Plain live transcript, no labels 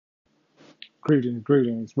Greetings,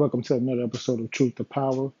 greetings. Welcome to another episode of Truth to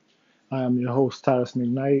Power. I am your host, Tyrus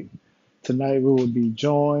McKnight. Tonight we will be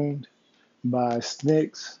joined by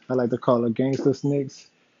Snicks. I like to call her Gangsta Snicks.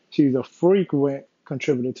 She's a frequent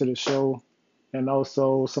contributor to the show and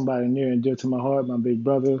also somebody near and dear to my heart, my big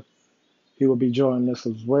brother. He will be joining us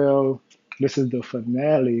as well. This is the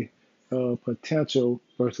finale of Potential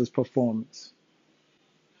versus Performance.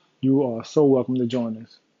 You are so welcome to join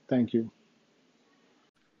us. Thank you.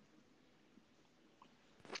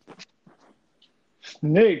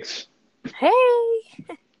 Snicks, Hey,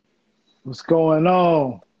 what's going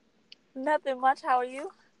on? nothing much. How are you?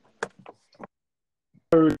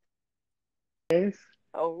 Yes. Very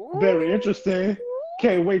Oh, interesting.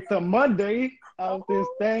 Can't wait till Monday out this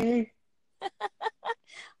oh, thing.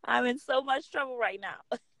 I'm in so much trouble right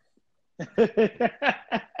now.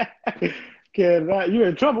 You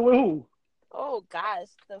in trouble with who? Oh gosh,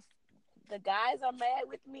 the guys are mad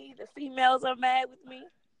with me. The females are mad with me.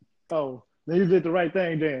 Oh, then you did the right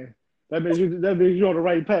thing then. That means you're on the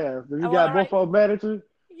right path. If you I'm on got the right. both of them mad at you,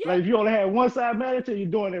 Yeah. like if you only had one side mad at you, you're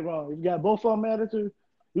doing it wrong. If you got both of them mad at you,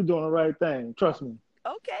 you're doing the right thing. Trust me.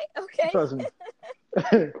 Okay. Okay. Trust me.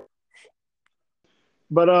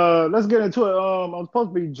 But let's get into it. I'm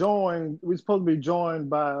supposed to be joined. We're supposed to be joined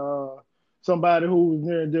by somebody who's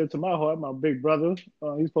near and dear to my heart, my big brother.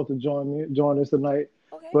 He's supposed to join us tonight,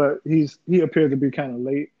 Okay. but he appeared to be kind of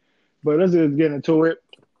late. But let's just get into it.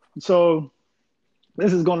 So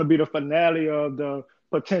this is going to be the finale of the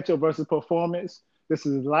potential versus performance. This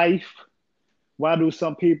is life. Why do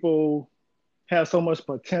some people have so much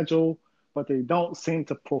potential, but they don't seem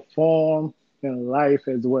to perform in life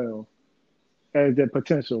as well as their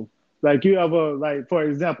potential? Like you ever, like for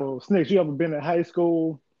example, Snakes, you ever been in high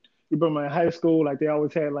school? You been in high school, like they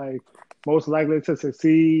always had like most likely to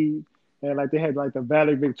succeed, and like they had like the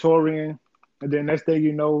valedictorian, and then next thing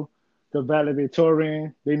you know, the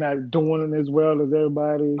valedictorian they not doing as well as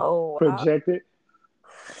everybody Oh, projected.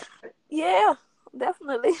 yeah,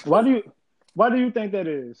 definitely. Why do you why do you think that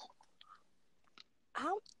is?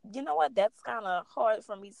 I'm, you know what? That's kind of hard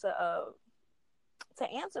for me to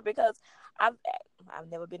answer because I've I've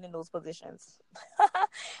never been in those positions.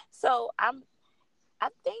 So I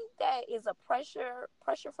think that is a pressure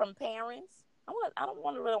from parents. I don't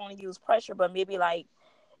want to really want to use pressure, but maybe like,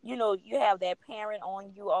 you have that parent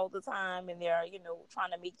on you all the time and they're,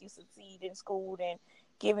 trying to make you succeed in school and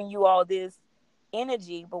giving you all this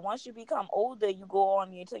energy. But once you become older, you go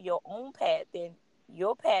on into your own path, then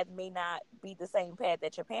your path may not be the same path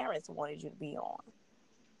that your parents wanted you to be on.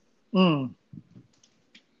 Mm.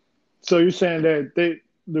 So you're saying that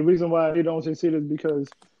the reason why they don't succeed is because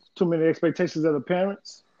too many expectations of the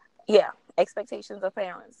parents? Yeah. Expectations of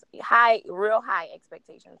parents. Real high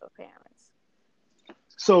expectations of parents.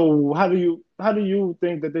 So how do you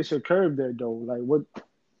think that they should curb that though? Like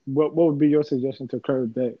what would be your suggestion to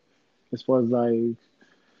curb that as far as like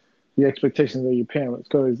the expectations of your parents?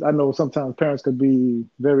 Because I know sometimes parents could be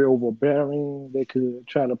very overbearing. They could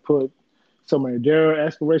try to put so many of their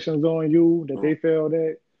aspirations on you that they failed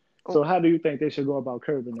at. So how do you think they should go about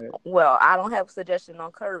curbing that? Well, I don't have a suggestion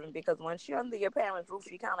on curving because once you're under your parents' roof,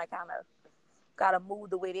 you kind of gotta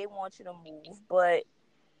move the way they want you to move. But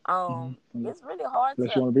Mm-hmm. it's really hard Unless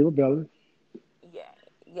you to, want to be rebellious. yeah,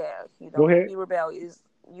 yeah. You don't Go want to ahead. be rebellious.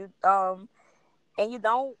 And you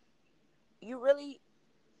don't. You really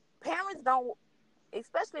parents don't,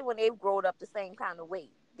 especially when they've grown up the same kind of way.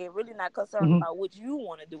 They're really not concerned Mm-hmm. about what you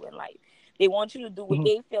want to do in life. They want you to do what Mm-hmm.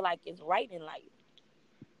 they feel like is right in life.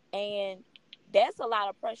 And that's a lot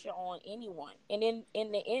of pressure on anyone. And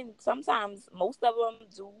in the end, sometimes most of them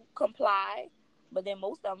do comply, but then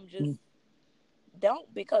most of them just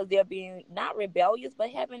don't because they're being not rebellious, but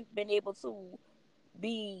haven't been able to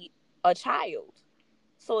be a child.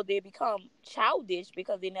 So they become childish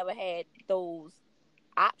because they never had those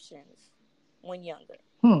options when younger.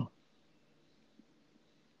 Hmm.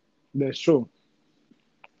 That's true.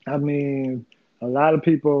 I mean, a lot of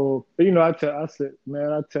people, I said,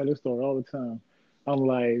 man, I tell this story all the time. I'm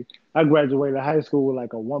like, I graduated high school with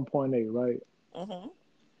like a 1.8, right?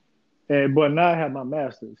 Mhm. But now I have my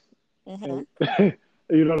master's. Mhm. And,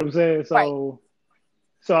 you know what I'm saying? Right.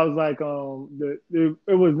 So I was like, it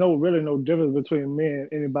was really no difference between me and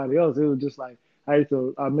anybody else. It was just like I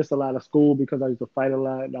missed a lot of school because I used to fight a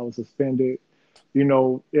lot. And I was suspended.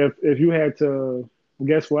 If you had to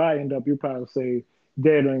guess where I end up, you probably say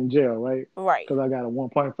dead or in jail, right? Right. Because I got a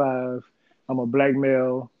 1.5. I'm a black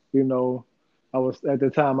male. I was at the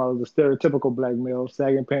time I was a stereotypical black male,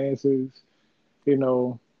 sagging pants, you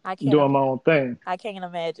know, I can't. doing my own thing. I can't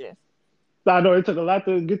imagine. I know it took a lot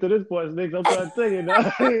to get to this point, Nick. I'm trying to tell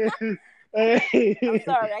you, I'm Hey,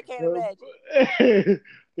 sorry, I can't imagine.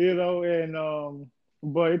 and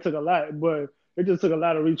but it took a lot, but it just took a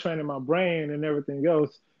lot of retraining my brain and everything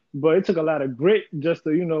else. But it took a lot of grit just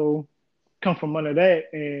to, come from under that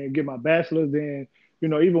and get my bachelor's, then,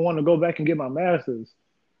 even want to go back and get my master's.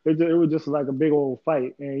 It was just like a big old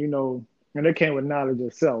fight, and and it came with knowledge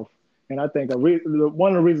itself. And I think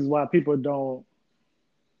one of the reasons why people don't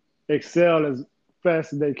excel as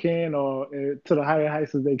fast as they can or to the higher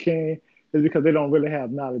heights as they can is because they don't really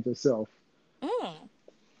have knowledge itself,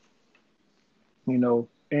 Mm.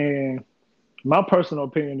 And my personal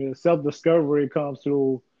opinion is self-discovery comes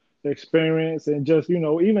through experience and just,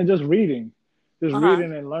 even just Uh-huh. reading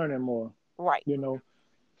and learning more, Right. you know.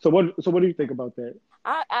 So what do you think about that?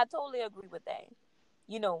 I totally agree with that.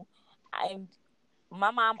 You know, I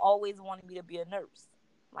my mom always wanted me to be a nurse.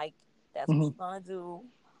 Like that's what Hmm. you're gonna do.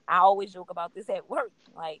 I always joke about this at work.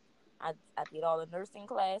 Like I did all the nursing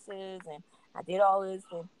classes and I did all this,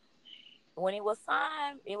 and when it was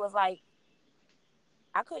time, it was like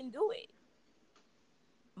I couldn't do it.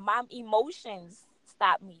 My emotions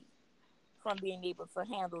stopped me from being able to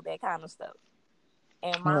handle that kind of stuff.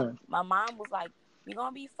 And All my right. my mom was like, "You're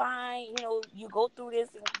gonna be fine. You go through this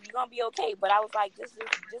and you're gonna be okay." But I was like, "This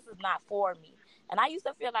is not for me." And I used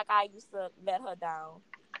to feel like I used to let her down.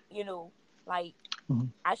 You know, like Hmm.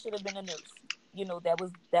 I should have been a nurse.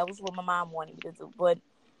 That was what my mom wanted me to do. But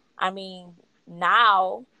I mean,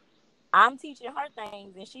 now I'm teaching her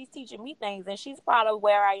things and she's teaching me things and she's proud of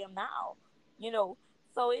where I am now. You know,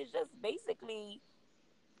 so it's just basically,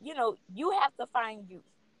 you have to find you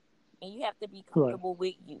and you have to be Right. comfortable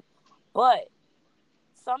with you. But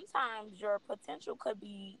sometimes your potential could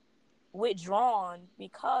be withdrawn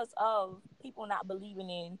because of people not believing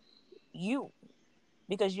in you,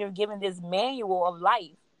 because you're given this manual of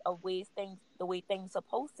life of the way things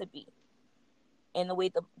supposed to be and the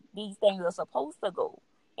way these things are supposed to go.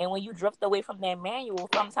 And when you drift away from that manual,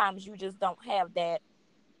 sometimes you just don't have that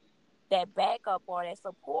backup or that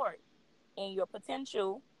support, and your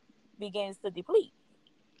potential begins to deplete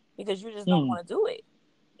because you just don't Mm. want to do it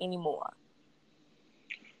anymore.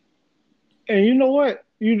 And you know what?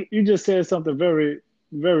 You just said something very,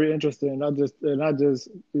 very interesting.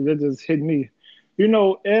 It just hit me.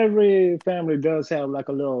 Every family does have like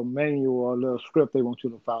a little manual or a little script they want you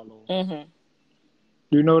to follow. Mm-hmm.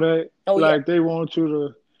 You know that? Oh yeah. Like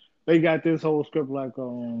they got this whole script like, I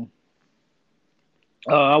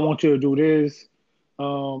want you to do this.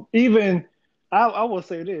 Even I will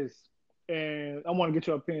say this, and I want to get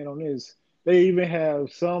your opinion on this. They even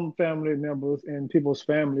have some family members in people's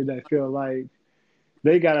family that feel like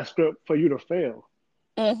they got a script for you to fail.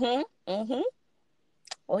 Mm-hmm. Mm-hmm.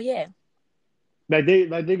 Oh yeah. Like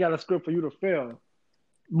they got a script for you to fail.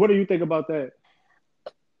 What do you think about that?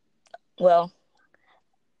 Well,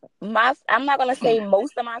 I'm not gonna say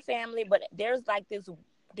most of my family, but there's like this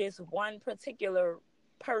one particular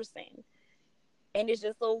person, and it's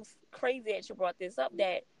just so crazy that you brought this up.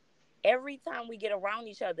 That every time we get around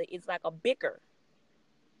each other, it's like a bicker.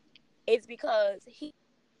 It's because he.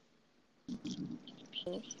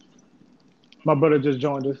 My brother just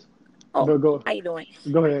joined us. Oh, Go go how you doing?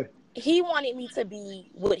 go ahead. He wanted me to be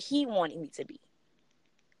what he wanted me to be,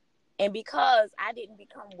 and because I didn't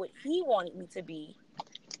become what he wanted me to be,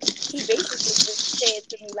 he basically just said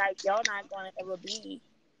to me like, "Y'all not gonna ever be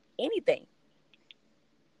anything."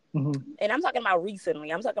 Hmm. And I'm talking about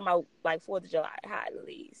recently. I'm talking about like 4th of July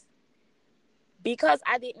holidays. Because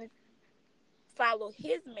I didn't follow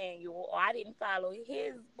his manual or I didn't follow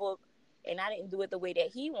his book and I didn't do it the way that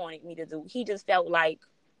he wanted me to do, he just felt like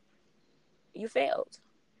you failed.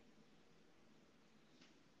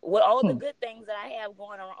 With all the Hmm. good things that I have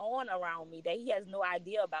going on around me that he has no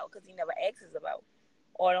idea about because he never asks about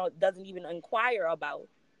or doesn't even inquire about,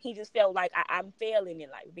 he just felt like I'm failing in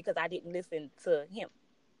life because I didn't listen to him.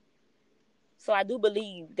 So I do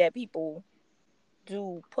believe that people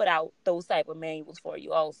do put out those type of manuals for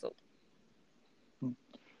you also.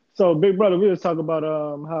 So, big brother, we was talking about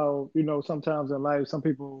how sometimes in life some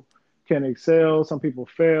people can excel, some people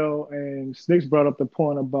fail, and Snicks brought up the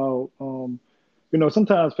point about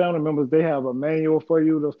sometimes family members they have a manual for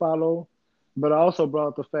you to follow, but I also brought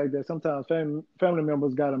up the fact that sometimes family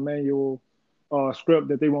members got a manual or a script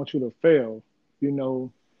that they want you to fail, you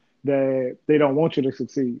know, that they don't want you to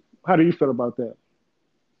succeed. How do you feel about that?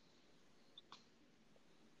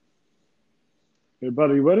 Hey,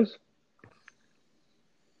 brother, you with us?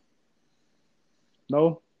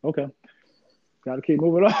 No? Okay. Got to keep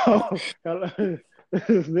moving on. I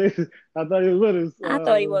thought he was with us. I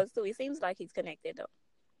thought he was too. He seems like he's connected though.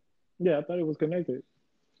 Yeah, I thought he was connected.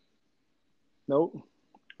 Nope.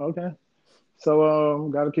 Okay. So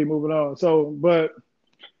got to keep moving on. So, but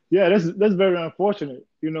yeah, that's very unfortunate.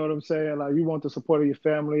 You know what I'm saying? Like you want the support of your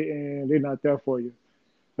family and they're not there for you.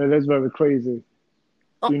 And that's very crazy.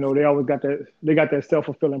 Oh, You know, they always got that they got that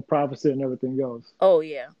self-fulfilling prophecy and everything else. oh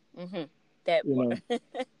yeah. Mm-hmm. That You know.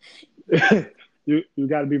 part. You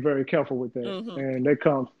got to be very careful with that. Mm-hmm. And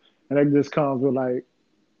that just comes with like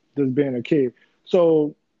just being a kid.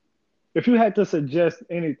 So, if you had to suggest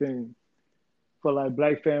anything for like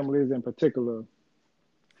black families in particular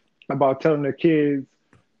about telling their kids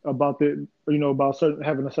about about certain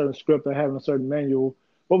having a certain script or having a certain manual,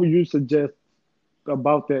 what would you suggest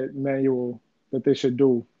about that manual that they should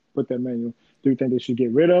do with that manual? Do you think they should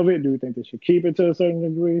get rid of it? Do you think they should keep it to a certain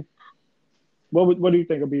degree? What do you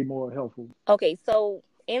think would be more helpful? Okay, so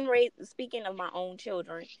speaking of my own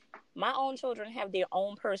children have their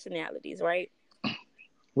own personalities, right?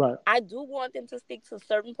 Right. I do want them to stick to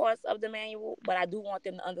certain parts of the manual, but I do want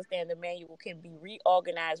them to understand the manual can be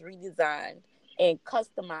reorganized, redesigned, and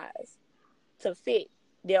customized to fit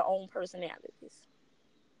their own personalities.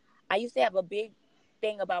 I used to have a big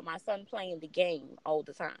thing about my son playing the game all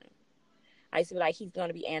the time. I used to be like, he's going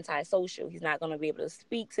to be antisocial. He's not going to be able to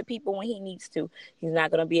speak to people when he needs to. He's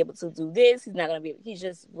not going to be able to do this. He's not going to be, he's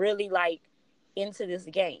just really like into this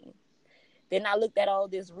game. Then I looked at all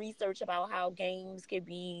this research about how games can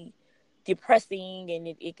be depressing and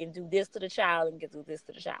it can do this to the child and can do this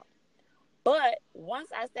to the child. But once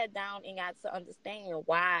I sat down and got to understand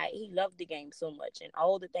why he loved the game so much and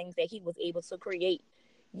all the things that he was able to create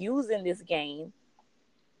using this game,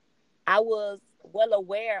 I was well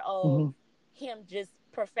aware of Hmm. him just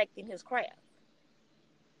perfecting his craft.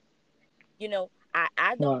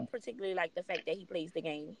 I Right. don't particularly like the fact that he plays the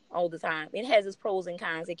game all the time. It has its pros and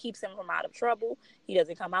cons. It keeps him from out of trouble. He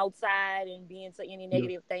doesn't come outside and be into any Yeah.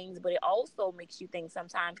 negative things, but it also makes you think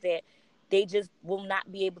sometimes that they just will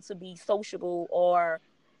not be able to be sociable or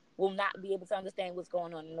will not be able to understand what's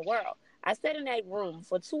going on in the world. I sat in that room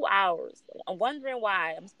for 2 hours. I'm wondering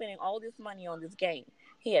why I'm spending all this money on this game.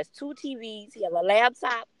 He has two TVs, he has a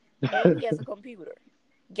laptop, and he has a computer,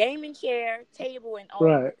 gaming chair, table, and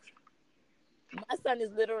all of Right. this. My son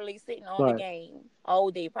is literally sitting on the Right. game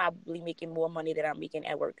all day, probably making more money than I'm making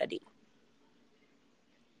at work a day.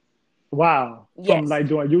 Wow. From Yes, like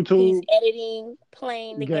doing he's YouTube editing,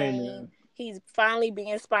 playing the game. gaming. He's finally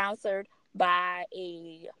being sponsored by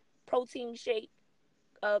a protein shake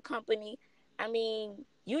company. I mean,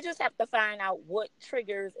 you just have to find out what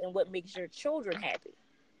triggers and what makes your children happy.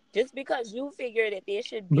 Just because you figure that there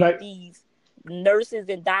should be Black these nurses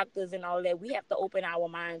and doctors and all that, we have to open our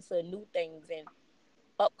minds to new things and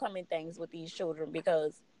upcoming things with these children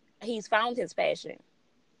because he's found his passion.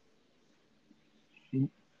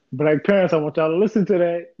 black parents, I want y'all to listen to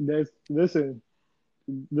that. Listen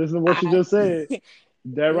to what you I just said.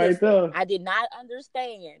 That right listen. there. I did not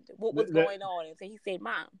understand what was That, going on until he said,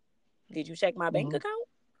 "Mom, did you check my bank mhm. account?"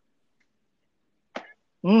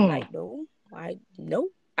 I'm Mm, like, "No, no.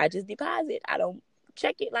 I just deposit. I don't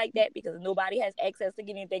check it like that because nobody has access to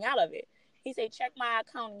get anything out of it." He said, "Check my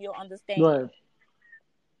account and you'll understand. right.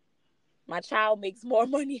 My child makes more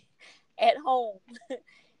money at home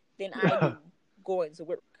than I do going to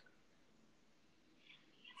work."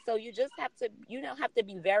 So you have to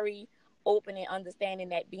be very open and understanding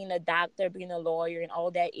that being a doctor, being a lawyer, and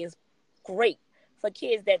all that is great for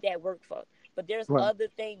kids that work for. But there's Right. other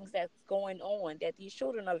things that's going on that these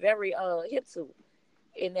children are very hip to,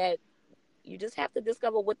 and that you just have to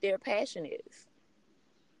discover what their passion is.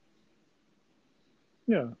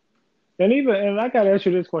 Yeah. And I gotta ask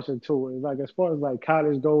you this question too. Is like as far as like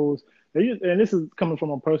college goes, and this is coming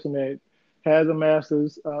from a person that has a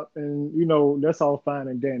master's, and that's all fine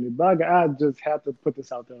and dandy. But I just have to put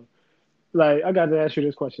this out there. Like I got to ask you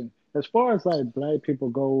this question: as far as like black people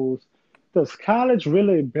goes, does college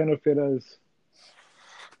really benefit us?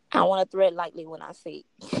 I want to thread lightly when I say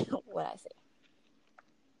what I say.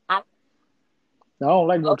 I I don't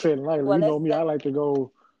like no Okay. treading lightly. Well, You know let's me, I let like to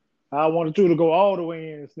go. I wanted you to go all the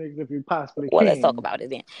way in, Snicks, if you possibly well let's talk can. about it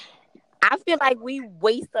then. I feel like we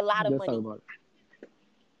waste a lot of Let's talk money about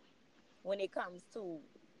when it comes to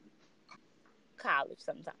college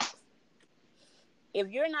sometimes. If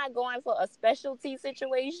you're not going for a specialty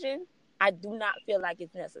situation, I do not feel like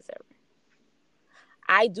it's necessary.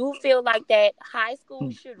 I do feel like that high it.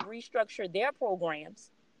 schools should restructure their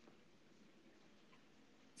programs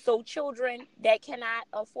so children that cannot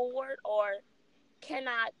afford or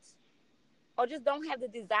cannot or just don't have the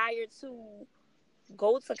desire to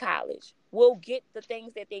go to college will get the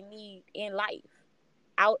things that they need in life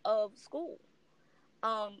out of school.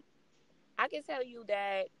 Um, I can tell you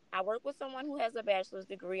that I work with someone who has a bachelor's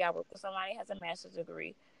degree. I work with somebody who has a master's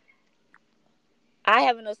degree. I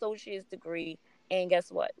have an associate's degree, and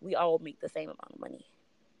guess what? We all make the same amount of money.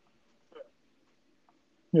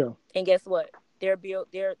 Yeah. And guess what? Their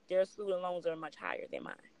student loans are much higher than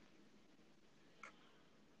mine.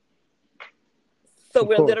 So Of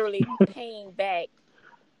we're course. literally paying back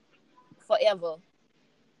forever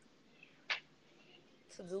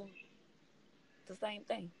to do the same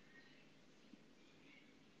thing.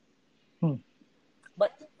 Hmm.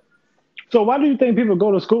 But So why do you think people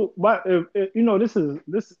go to school? Why, if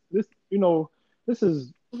this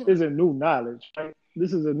is isn't new knowledge. Right?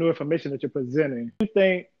 This is a new information that you're presenting. You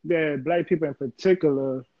think that Black people in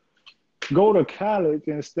particular go to college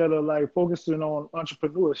instead of like focusing on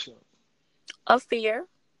entrepreneurship? a fear,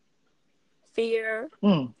 Fear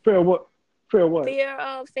what? Fear what? fear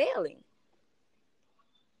of failing.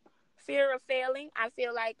 Fear of failing. I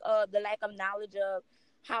feel like the lack of knowledge of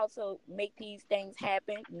how to make these things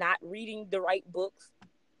happen, not reading the right books,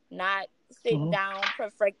 not sitting Mm-hmm. down,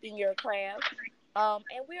 perfecting your craft. And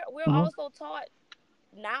we're Mm-hmm. also taught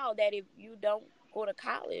now that if you don't go to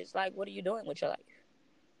college, like what are you doing with your life?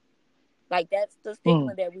 Like that's the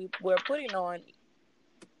stigma that we're putting on,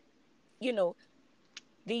 you know,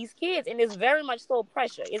 these kids, and it's very much so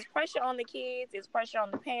pressure. It's pressure on the kids. It's pressure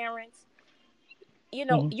on the parents. You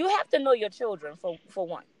know, Mm-hmm. you have to know your children for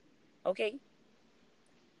one. Okay,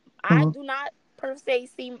 I Mm-hmm. do not per se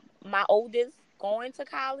see my oldest going to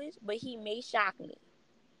college, but he may shock me.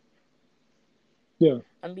 Yeah.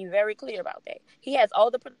 I'm be very clear about that. He has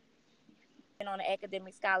all the on an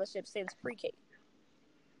academic scholarship since pre-K.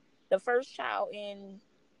 The first child in,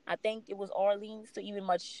 I think it was Orleans, to even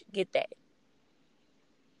much get that.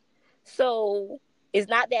 So it's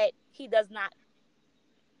not that he does not,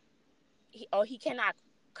 or he cannot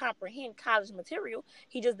comprehend college material.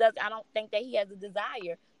 He just does. I don't think that he has a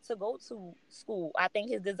desire to go to school. I think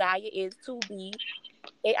his desire is to be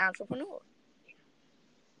an entrepreneur.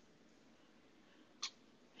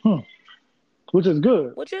 Hmm. Which is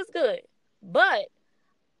good. Which is good. But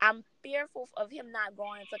I'm fearful of him not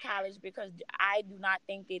going to college because I do not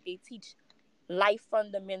think that they teach life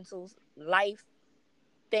fundamentals, life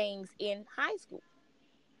things in high school.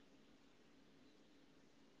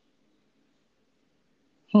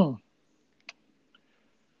 Hmm.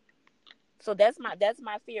 So that's my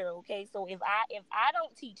fear. Okay, so if I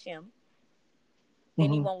don't teach him, then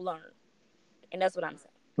he Mm-hmm. won't learn, and that's what I'm saying.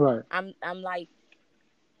 Right. I'm like,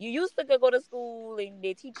 you used to go to school and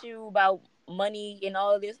they teach you about money and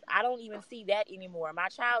all of this. I don't even see that anymore. My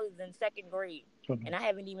child is in second grade, Mm-hmm. and I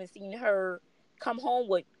haven't even seen her come home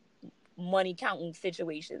with money counting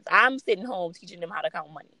situations. I'm sitting home teaching them how to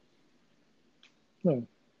count money. Yeah.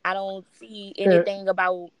 I don't see Yeah. anything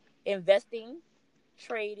about investing,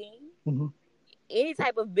 trading, Mm-hmm. any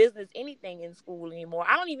type of business, anything in school anymore.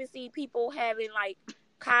 I don't even see people having like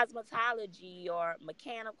cosmetology or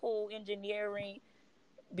mechanical engineering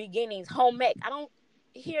beginnings, home ec. I don't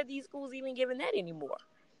hear these schools even giving that anymore.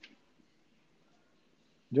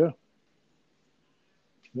 Yeah.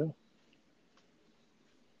 Yeah.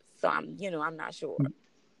 So I'm not sure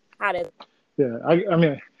how that. Yeah.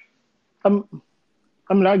 I'm,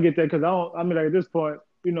 I mean, I get that because I don't. I mean, like, at this point,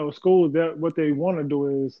 schools that what they want to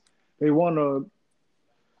do is they want to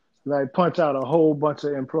like punch out a whole bunch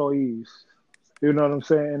of employees. You know what I'm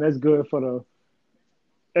saying? And that's good for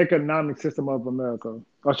the economic system of America,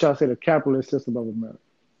 or shall I say, the capitalist system of America.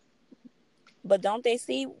 But don't they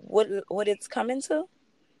see what it's coming to?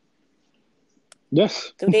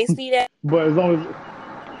 Yes, Do they see that? but as long as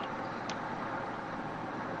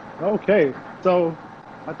okay, so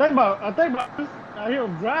I think about this. I hear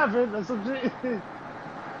him driving or some shit.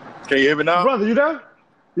 Can you hear me now? Brother, you there?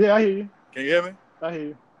 Yeah, I hear you. Can you hear me? I hear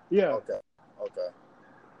you. Yeah. Okay.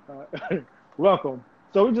 Okay. Welcome.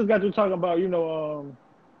 So we just got to talking about,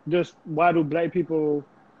 just why do Black people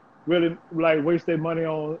really like waste their money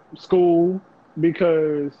on school?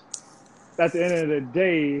 Because at the end of the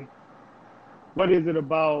day, what is it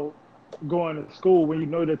about going to school when you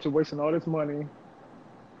know that you're wasting all this money,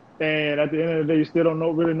 and at the end of the day, you still don't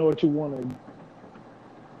really know what you want to?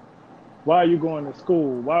 Why are you going to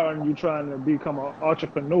school? Why aren't you trying to become an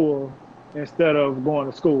entrepreneur instead of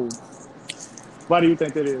going to school? Why do you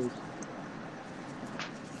think that is?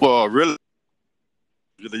 Well, really,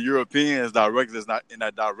 the Europeans directed us not in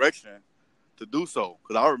that direction to do so.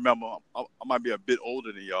 Because I remember, I might be a bit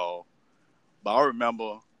older than y'all, but I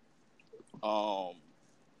remember,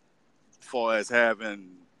 far as having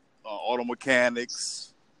auto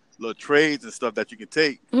mechanics, little trades and stuff that you can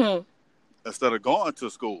take Mm-hmm. instead of going to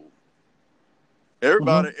school.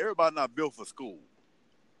 Mm-hmm. Everybody not built for school.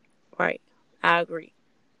 Right. I agree.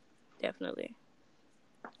 Definitely.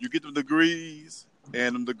 You get the degrees,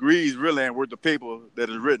 and them degrees really ain't worth the paper that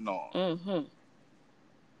it's written on. Mm-hmm.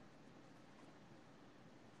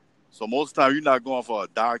 So most of the time, you're not going for a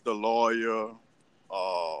doctor, lawyer,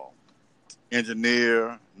 uh,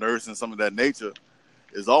 engineer, nurse, and some of that nature.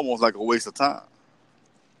 It's almost like a waste of time.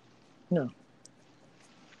 Yeah.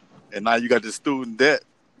 And now you got this student debt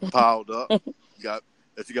piled up, you got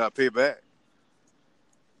to pay back,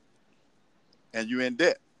 and you in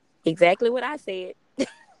debt. Exactly what I said.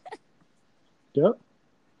 Yep.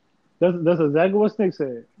 That's exactly what Snick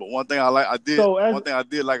said. But one thing I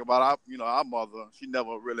did like about our mother, she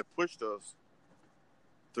never really pushed us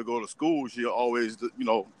to go to school. She always,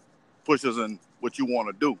 push us in what you want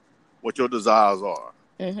to do, what your desires are.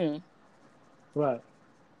 Mm-hmm. Right.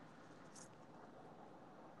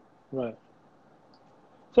 Right.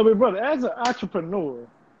 So, my brother, as an entrepreneur,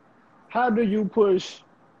 how do you push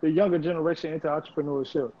the younger generation into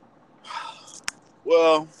entrepreneurship?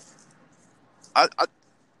 Well, I, I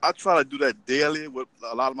I try to do that daily with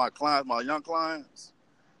a lot of my clients, my young clients.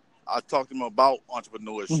 I talk to them about Mm-hmm.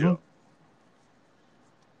 entrepreneurship,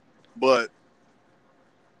 but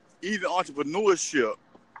even entrepreneurship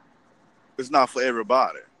is not for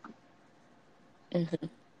everybody. Mm-hmm.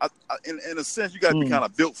 In a sense, you got to be Mm. kind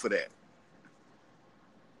of built for that.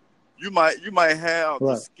 You might have the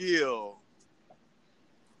Right. skill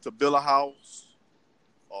to build a house,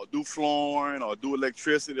 or do flooring, or do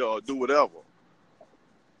electricity, or do whatever,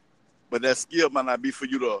 but that skill might not be for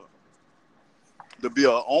you to be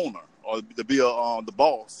a owner or to be the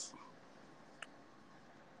boss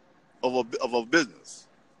of a business.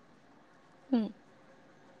 Hmm.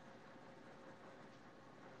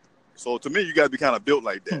 So to me, you got to be kind of built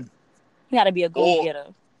like that. Hmm. You got to be a Or go-getter.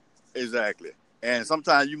 exactly, and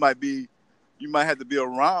sometimes you might have to be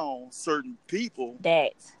around certain people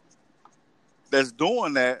That that's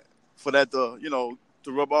doing that for that to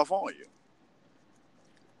rub off on you.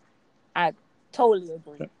 I totally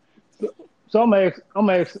agree. So, so I'm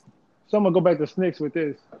gonna go back to Snicks with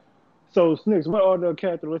this. So, Snicks, what are the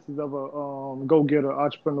characteristics of a go-getter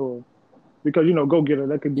entrepreneur? Because go-getter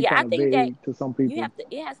that could be Yeah, I kind of think that vague to some people.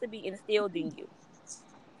 it has to be instilled in you,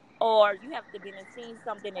 or you have to be and seen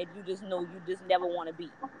something that you just know you just never want to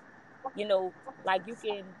be. Like you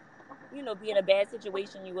can, be in a bad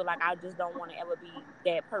situation. You were like, I just don't want to ever be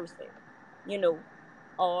that person, you know,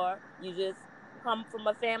 or you just come from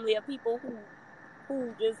a family of people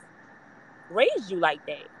who just raised you like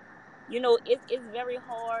that. It's very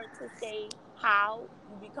hard to say how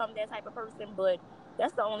you become that type of person, but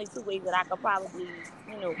that's the only two ways that I could probably,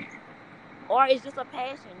 or it's just a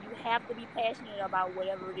passion. You have to be passionate about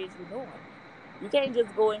whatever it is you're doing. You can't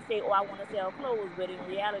just go and say, "Oh, I want to sell clothes," but in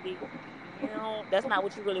reality, that's not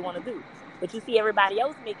what you really want to do. But you see everybody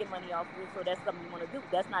else making money off of it, so that's something you want to do.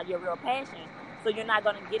 That's not your real passion. So you're not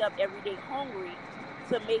gonna get up every day hungry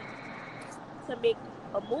to make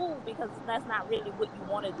a move because that's not really what you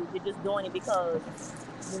want to do. You're just doing it because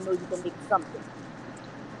you know you can make something.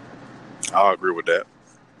 I agree with that.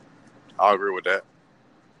 I agree with that.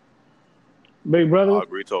 Big I brother.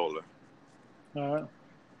 agree totally. All right.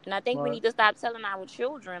 And I think All we right. need to stop telling our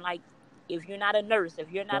children, like, if you're not a nurse,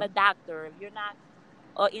 if you're not Yeah. a doctor, if you're not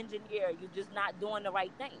an engineer, you're just not doing the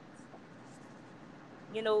right things.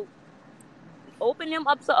 You know, Open them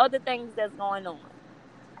up to other things that's going on.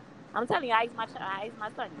 I'm telling you, I asked my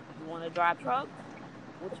son, you want to drive trucks?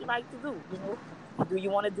 What you like to do? Do you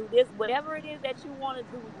want to do this? Whatever it is that you want to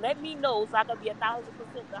do, let me know so I can be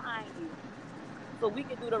 1,000% behind you, so we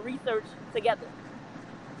can do the research together.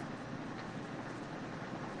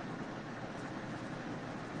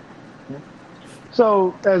 Yeah.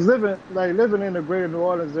 So, as living in the greater New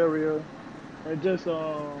Orleans area, and just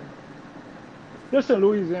in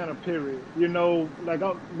Louisiana, period.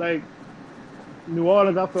 Like New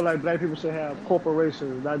Orleans, I feel like black people should have Hmm.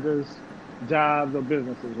 corporations, not just jobs or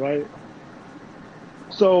businesses, right?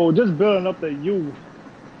 So just building up the youth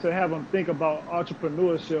to have them think about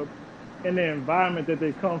entrepreneurship in the environment that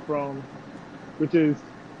they come from, which is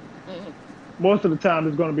Hmm. most of the time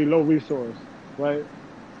is going to be low resource, right?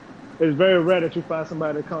 It's very rare that you find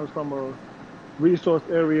somebody that comes from a resource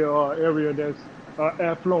area or area that's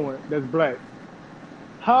affluent, that's black.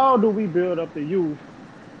 How do we build up the youth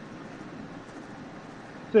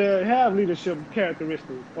to have leadership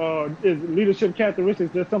characteristics? Or is leadership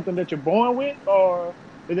characteristics just something that you're born with, or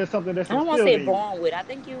is that something that's I don't want to instilled say in you? born with. I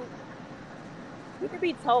think you could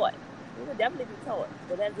be taught. You could definitely be taught.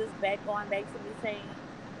 But that's just going back to me saying,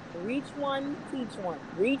 reach one, teach one.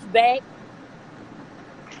 Reach back,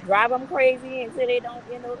 drive them crazy until they don't,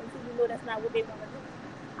 until you know that's not what they want to do.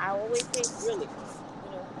 I always say drill it,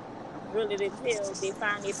 you know, drill it until they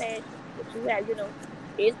find their passion. But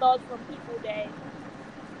it starts from people that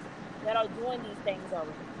that are doing these things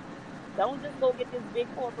already. Don't just go get this big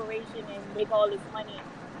corporation and make all this money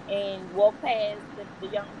and walk past the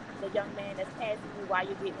young man that's passing you while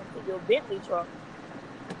you're getting into your Bentley truck.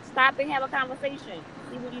 Stop and have a conversation.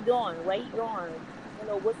 See what he doing, where he going,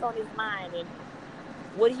 what's on his mind, and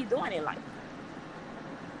what he doing in life.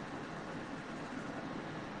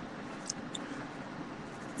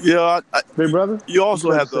 Yeah, Big brother. you also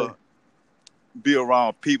What you have about to to be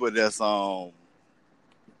around people that's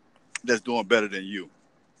doing better than you.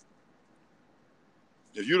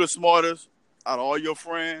 If you're the smartest out of all your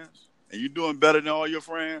friends and you're doing better than all your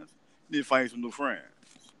friends, you need to find some new friends.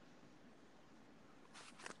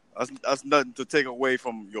 That's nothing to take away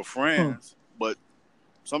from your friends, but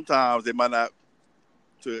sometimes they might not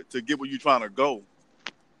to get where you're trying to go.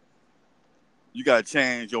 You got to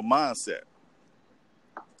change your mindset.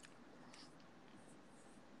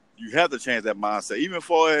 You have to change that mindset, even as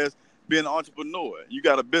far as being an entrepreneur. You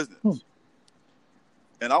got a business.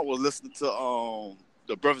 And I was listening to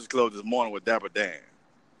the Breakfast Club this morning with Dapper Dan.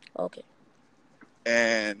 Okay.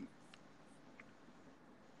 And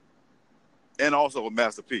also with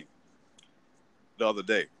Master P the other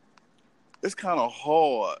day. It's kind of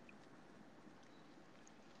hard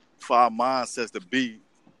for our mindsets to be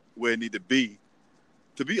where it need to be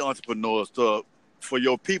entrepreneurs, for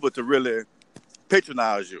your people to really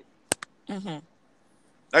patronize you. Mm-hmm.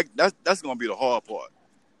 That's going to be the hard part.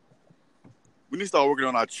 We need to start working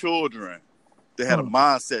on our children that had a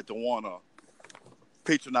mindset to want to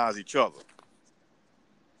patronize each other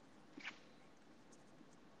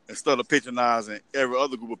instead of patronizing every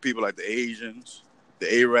other group of people like the Asians,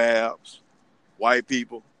 the Arabs, white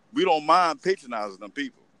people. We don't mind patronizing them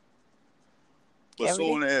people. But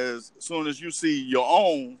soon as you see your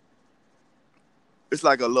own, it's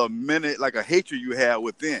like a little minute, like a hatred you have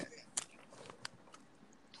within.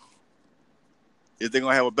 If they're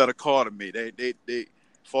gonna have a better car than me, they as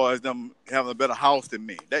far as them having a better house than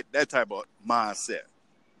me, that type of mindset.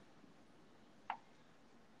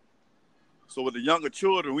 So with the younger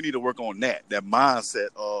children, we need to work on that mindset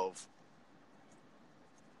of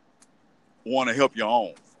want to help your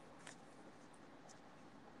own.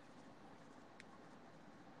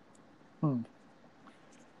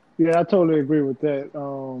 Yeah, I totally agree with that.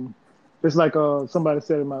 It's like somebody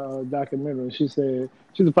said in my documentary. She said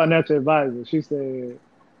she's a financial advisor. She said,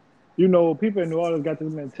 people in New Orleans got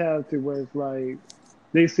this mentality where it's like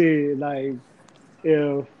they say like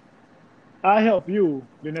if I help you,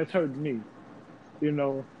 then that's hurting me. They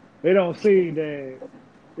don't see that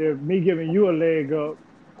if me giving you a leg up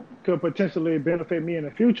could potentially benefit me in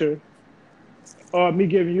the future, or me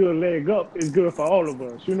giving you a leg up is good for all of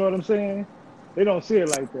us. You know what I'm saying? They don't see it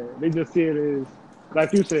like that. They just see it as,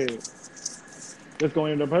 like you said, it's going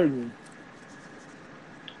to end up hurting you.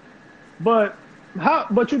 But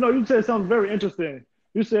you said something very interesting.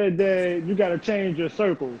 You said that you got to change your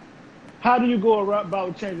circle. How do you go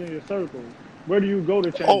about changing your circle? Where do you go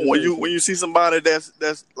to change Oh, your circle? when you see somebody that's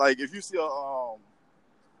like, if you see a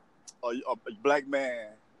black man,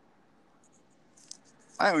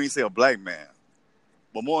 I don't even say a black man,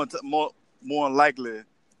 but more than likely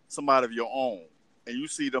somebody of your own, and you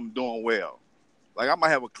see them doing well. Like I might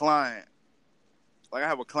have a client,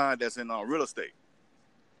 that's in real estate,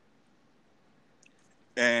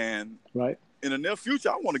 and Right. in the near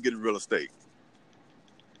future, I want to get in real estate.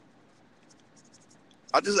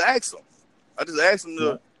 I just ask him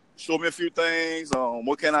to show me a few things.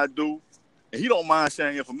 What can I do? And he don't mind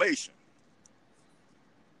sharing information,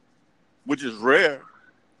 which is rare.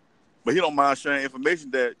 But he don't mind sharing information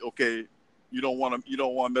that, okay, you don't want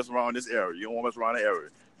to mess around in this area. You don't want to mess around in the area.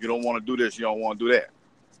 You don't want to do this. You don't want to do that.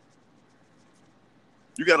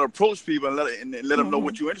 You got to approach people and let them know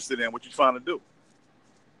what you're interested in, what you're trying to do.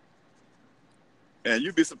 And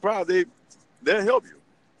you'd be surprised they'll help you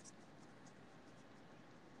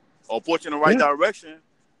or put you in the right direction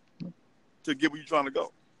to get where you're trying to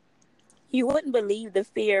go. You wouldn't believe the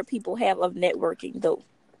fear people have of networking, though.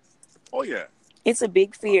 Oh yeah, it's a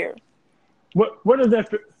big fear. Where does that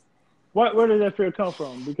fear come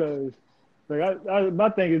from? Because like my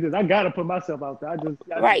thing is this: I gotta put myself out there. I just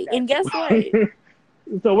right. And guess what?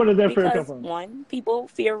 So where does that fear come Because from? one, people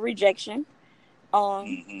fear rejection.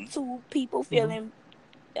 Two, people feeling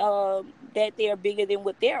that they're bigger than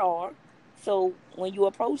what they are. So when you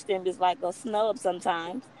approach them, it's like a snub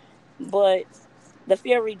sometimes. But the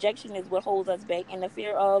fear of rejection is what holds us back, and the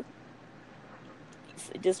fear of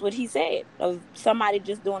just what he said, of somebody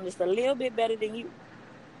just doing this a little bit better than you,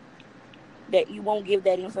 that you won't give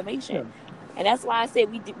that information. Yeah. And that's why I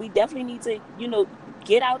said we definitely need to,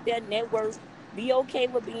 get out there, network, be okay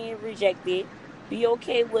with being rejected, be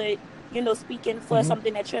okay with speaking for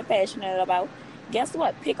something that you're passionate about, guess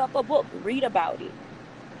what? Pick up a book, read about it,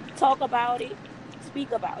 talk about it,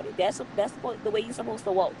 speak about it. That's the way you're supposed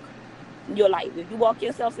to walk your life. If you walk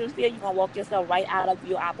yourself in fear, you're gonna walk yourself right out of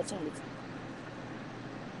your opportunity.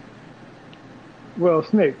 Well,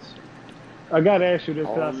 Snicks, I gotta ask you this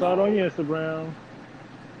Oh because I saw it on no. your Instagram.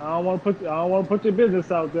 I don't want to put your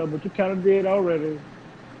business out there, but you kind of did already.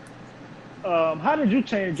 How did you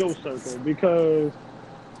change your circle? Because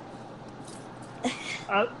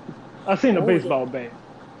I I seen a Oh yeah. baseball bat.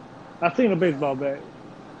 I seen a baseball bat.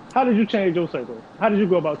 How did you change your circle? How did you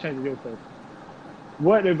go about changing your circle?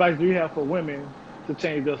 What advice do you have for women to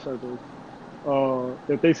change their circles?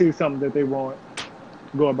 If they see something that they want,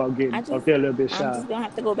 go about I getting, or if just they're a little bit I'm shy just gonna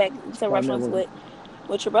have to go back to about reference networking.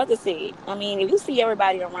 what your brother said. I mean, if you see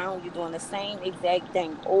everybody around you doing the same exact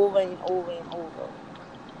thing over and over and over,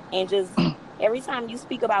 and just every time you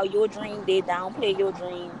speak about your dream, they downplay your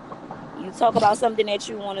dream. You talk about something that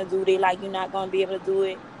you want to do, they like you're not gonna be able to do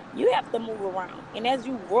it. You have to move around, and as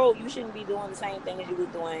you grow, you shouldn't be doing the same thing as you was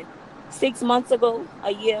doing 6 months ago,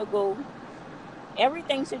 a year ago.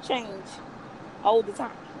 Everything should change all the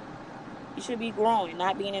time. You should be growing,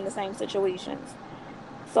 not being in the same situations.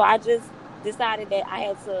 So I just decided that I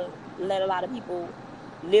had to let a lot of people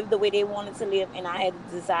live the way they wanted to live, and I had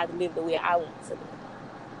to decide to live the way I wanted to live.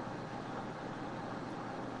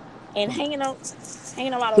 And hanging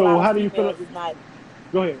around a So lot of how do you feel? females is not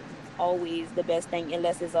Go ahead. always the best thing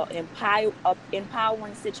unless it's a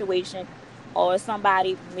empowering situation or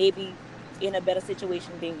somebody maybe in a better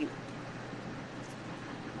situation than you.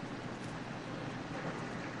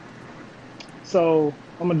 So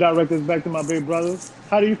I'm gonna direct this back to my big brother.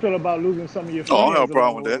 How do you feel about losing some of your Oh, I don't have a friends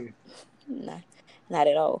along problem the with that. way? Nah, not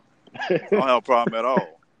at all. I don't have a problem at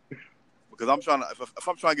all because if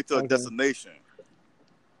I'm trying to get to a Okay. destination,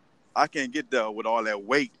 I can't get there with all that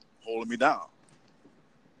weight holding me down.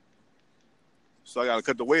 So I got to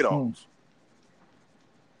cut the weight off. Hmm.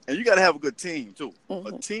 And you got to have a good team too.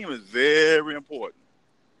 A Hmm. team is very important,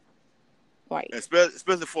 Right.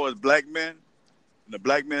 especially for us black men and the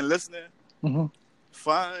black men listening. Hmm.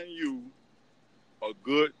 Find you a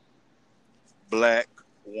good black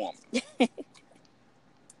woman,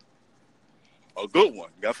 a good one.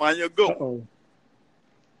 You got to find you a good one. Uh-oh.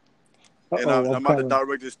 And Uh-oh. I'm I'm about to kind of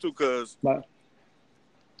direct this too, cause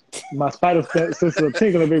my spider sense are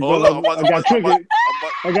tingling, big hold brother. up, I got triggered.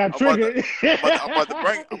 I got I'm about to, triggered. I'm about to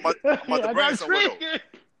bring, I'm about to I bring it got somewhere though. triggered.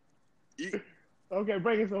 Okay,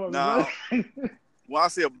 bring it somewhere, big brother. Now, when I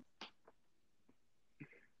say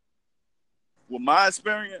with my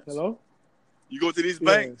experience, Hello? you go to these Yeah.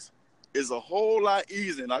 banks, it's a whole lot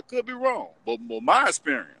easier. And I could be wrong, but with my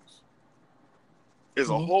experience, it's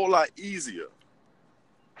a Hmm. whole lot easier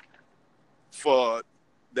for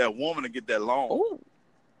that woman to get that loan Oh,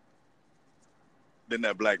 than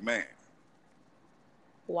that black man.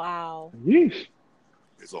 wow. Yeesh.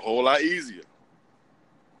 It's a whole lot easier.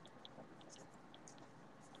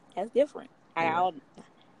 That's different. Yeah.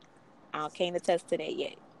 I can't attest to that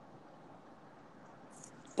yet.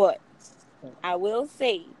 But I will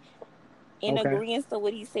say, in Okay. agreement to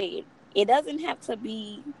what he said, it doesn't have to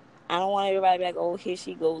be. I don't want everybody to be like, "Oh, here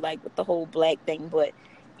she go," like with the whole black thing. But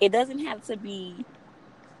it doesn't have to be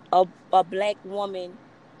a black woman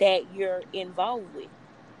that you're involved with.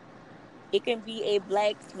 It can be a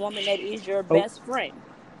black woman that is your Oh, best friend,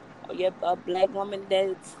 or a black woman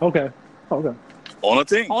that's okay. Okay. On a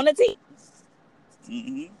team. on a team.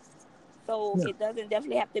 Mm-hmm. So Yeah. it doesn't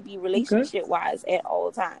definitely have to be Okay. relationship wise at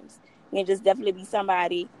all times. It can just definitely be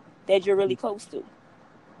somebody that you're really close to.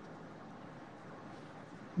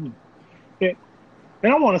 Hmm. Yeah.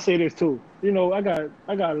 And I want to say this too. I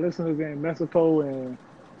got listeners in Mexico and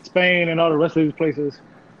Spain and all the rest of these places.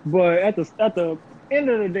 But at the end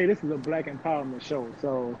of the day, this is a black empowerment show.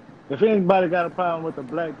 So if anybody got a problem with the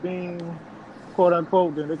black theme, quote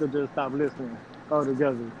unquote, then they could just stop listening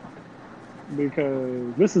altogether.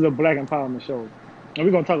 Because this is a black empowerment show. And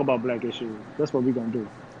we're gonna talk about black issues. That's what we're gonna do,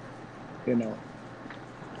 you know.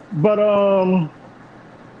 But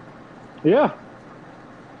yeah,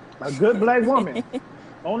 a good black woman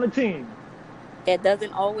on the team. That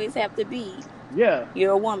doesn't always have to be Yeah,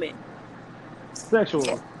 you're a woman.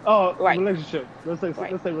 sexual. Oh, Right, relationship.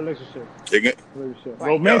 right, Let's say relationship. It can, Relationship.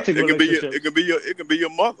 right, yeah, Romantic it can relationships. be your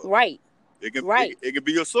mother. right, right, It can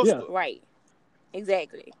be your Yeah. sister. right.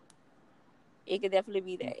 Exactly. It could definitely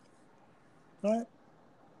be that. All right.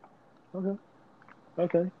 Okay.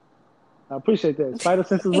 Okay. I appreciate that. Spider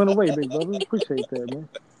senses went away, big brother. Appreciate that, man.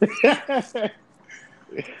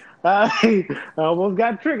 I almost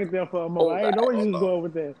got triggered there for a moment. Oh I didn't know God. where Oh you was no. going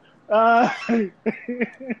with that. Uh,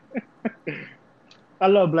 I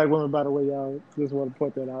love black women, by the way, y'all. Just want to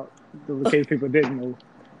point that out, in case people didn't know.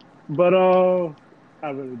 But I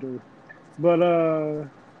really do. But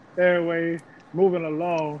anyway, moving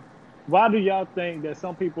along. Why do y'all think that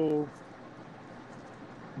some people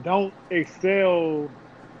don't excel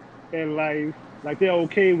in life? Like they're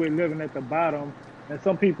okay with living at the bottom, and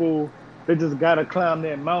some people they just gotta climb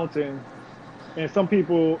that mountain. And some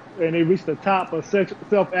people and they reach the top of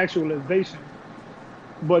self actualization.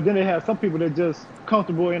 But then they have some people that just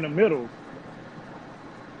comfortable in the middle.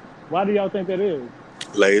 Why do y'all think that is?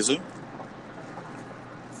 Lazy.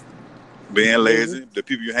 Being Lazy? lazy, the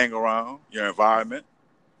people you hang around, your environment.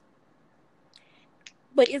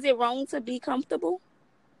 But is it wrong to be comfortable?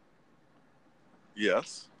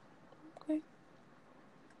 Yes. Okay.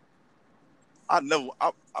 I'm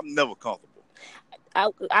never comfortable.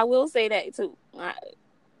 I will say that too.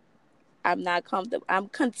 I'm not comfortable. I'm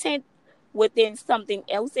content within something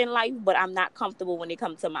else in life, but I'm not comfortable when it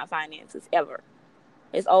comes to my finances ever.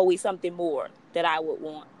 It's always something more that I would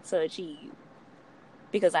want to achieve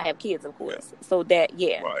because I have kids, of course. Yeah. So that,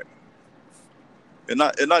 yeah. Right. And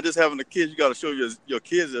not just having the kids, you got to show your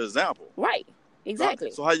kids an example. Right.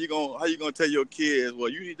 Exactly. So how you gonna tell your kids, well,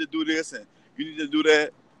 you need to do this and you need to do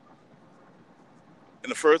that,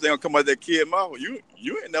 and the first thing gonna come out of that kid mouth, you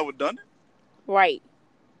ain't never done it. Right.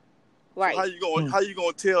 Right. So how you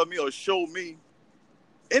gonna tell me or show me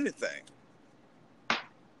anything?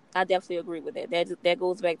 I definitely agree with that. That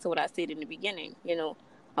goes back to what I said in the beginning. You know,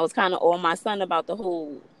 I was kind of on my son about the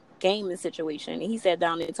whole gaming situation, and he sat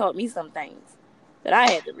down and taught me some things that I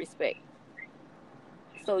had to respect.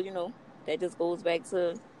 So, you know, that just goes back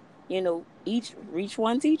to, you know, reach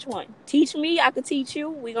one, teach one. Teach me, I could teach you.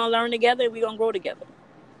 We're going to learn together and we're going to grow together.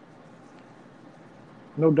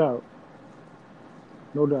 No doubt.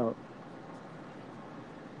 No doubt.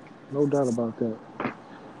 No doubt about that.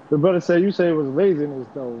 The brother said you say it was laziness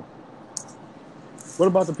though. What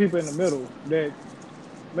about the people in the middle that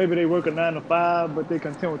maybe they work a 9 to 5, but they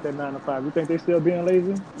content with that 9 to 5? You think they still being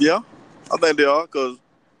lazy? Yeah, I think they are, because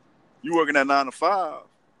you working that 9 to 5,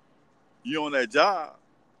 you on that job.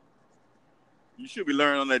 You should be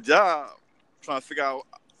learning on that job, trying to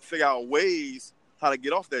figure out ways how to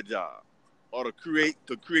get off that job, or to create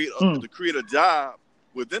a job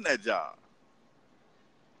within that job.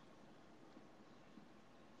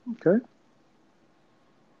 Okay.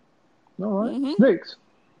 All right. Snicks.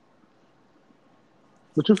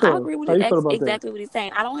 What you feel? I agree with How you feel about exactly that? what he's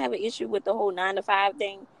saying. I don't have an issue with the whole 9 to 5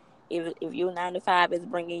 thing. If your 9 to 5 is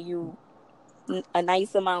bringing you a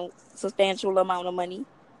nice amount, substantial amount of money,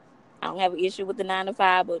 I don't have an issue with the 9 to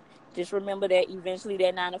 5. But just remember that eventually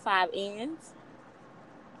that 9 to 5 ends,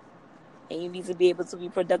 and you need to be able to be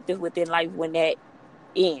productive within life when that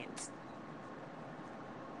ends.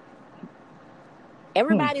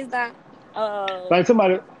 Everybody's not like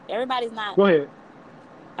somebody. Everybody's not. Go ahead.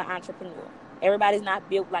 An entrepreneur. Everybody's not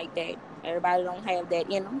built like that. Everybody don't have that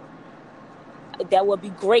in them. That would be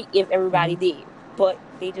great if everybody did, but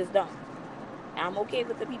they just don't. I'm okay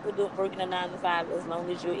with the people working a 9 to 5 as long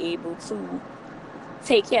as you're able to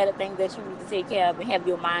take care of the things that you need to take care of and have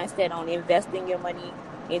your mindset on investing your money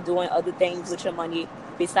and doing other things with your money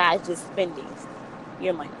besides just spending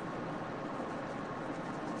your money.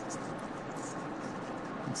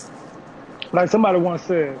 Like somebody once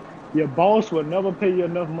said, your boss will never pay you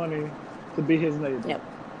enough money to be his neighbor.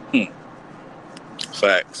 Yep.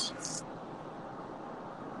 Facts.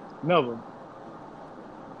 Never.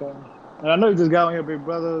 Okay. And I know you just got on here, big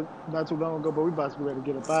brother, not too long ago, but we about to be ready to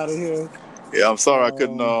get up out of here. Yeah, I'm sorry I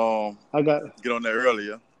couldn't get on there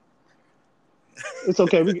earlier. It's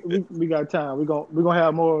okay. We got time. We're gonna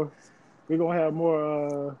have more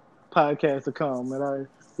podcasts to come, and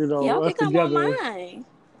y'all us can come together. On mine.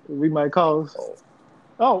 We might cause.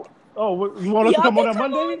 Oh, you want us to come on that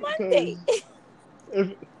Monday? Because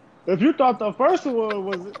if you thought the first one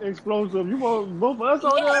was explosive, you want both of us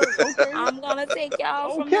on there? Okay. I'm gonna take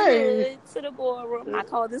y'all from the hood to the boardroom. I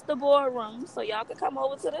call this the boardroom, so y'all can come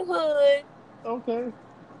over to the hood. Okay.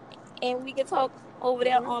 And we can talk over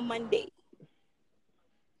there on Monday.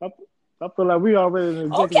 I feel like we already in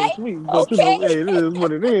the executive suite, but hey, this is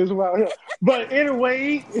what it is around here. But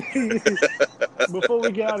anyway, before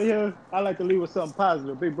we get out of here, I like to leave with something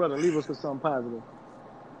positive. Big brother, leave us with something positive.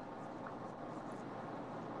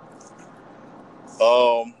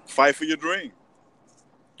 Fight for your dream.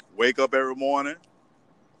 Wake up every morning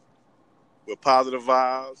with positive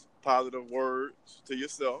vibes, positive words to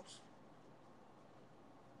yourself.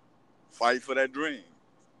 Fight for that dream.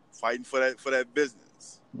 Fighting for that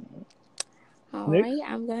business. All right,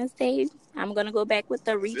 I'm gonna go back with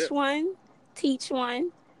the reach one, teach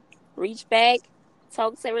one, reach back,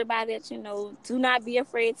 Talk to everybody that you know. Do not be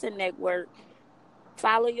afraid to network.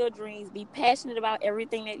 Follow your dreams. Be passionate about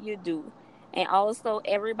everything that you do. And also,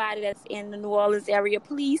 everybody that's in the New Orleans area,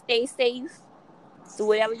 please stay safe. Do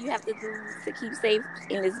whatever you have to do to keep safe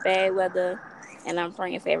in this bad weather. And I'm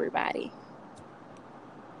praying for everybody.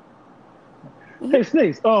 Mm-hmm. Hey,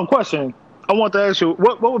 Sneaks. Question. I want to ask you,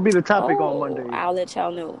 what would be the topic on Oh, Monday? I'll let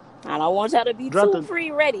y'all know. I don't want y'all to be Drop too the.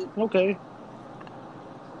 pre-ready. Okay.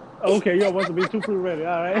 Okay, you don't want to be too pre-ready.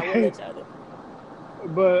 All I will right. let y'all know.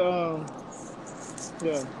 But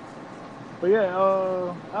yeah. But yeah,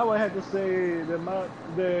 I would have to say that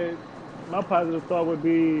my positive thought would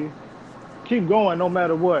be keep going no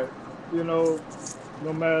matter what. You know,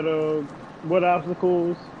 no matter what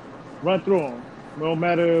obstacles, run through them. No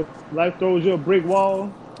matter if life throws you a brick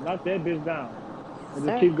wall, knock that bitch down and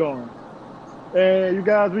just Sir. keep going. And you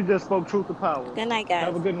guys, we just spoke truth to power. Good night,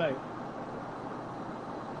 Have guys. a good night.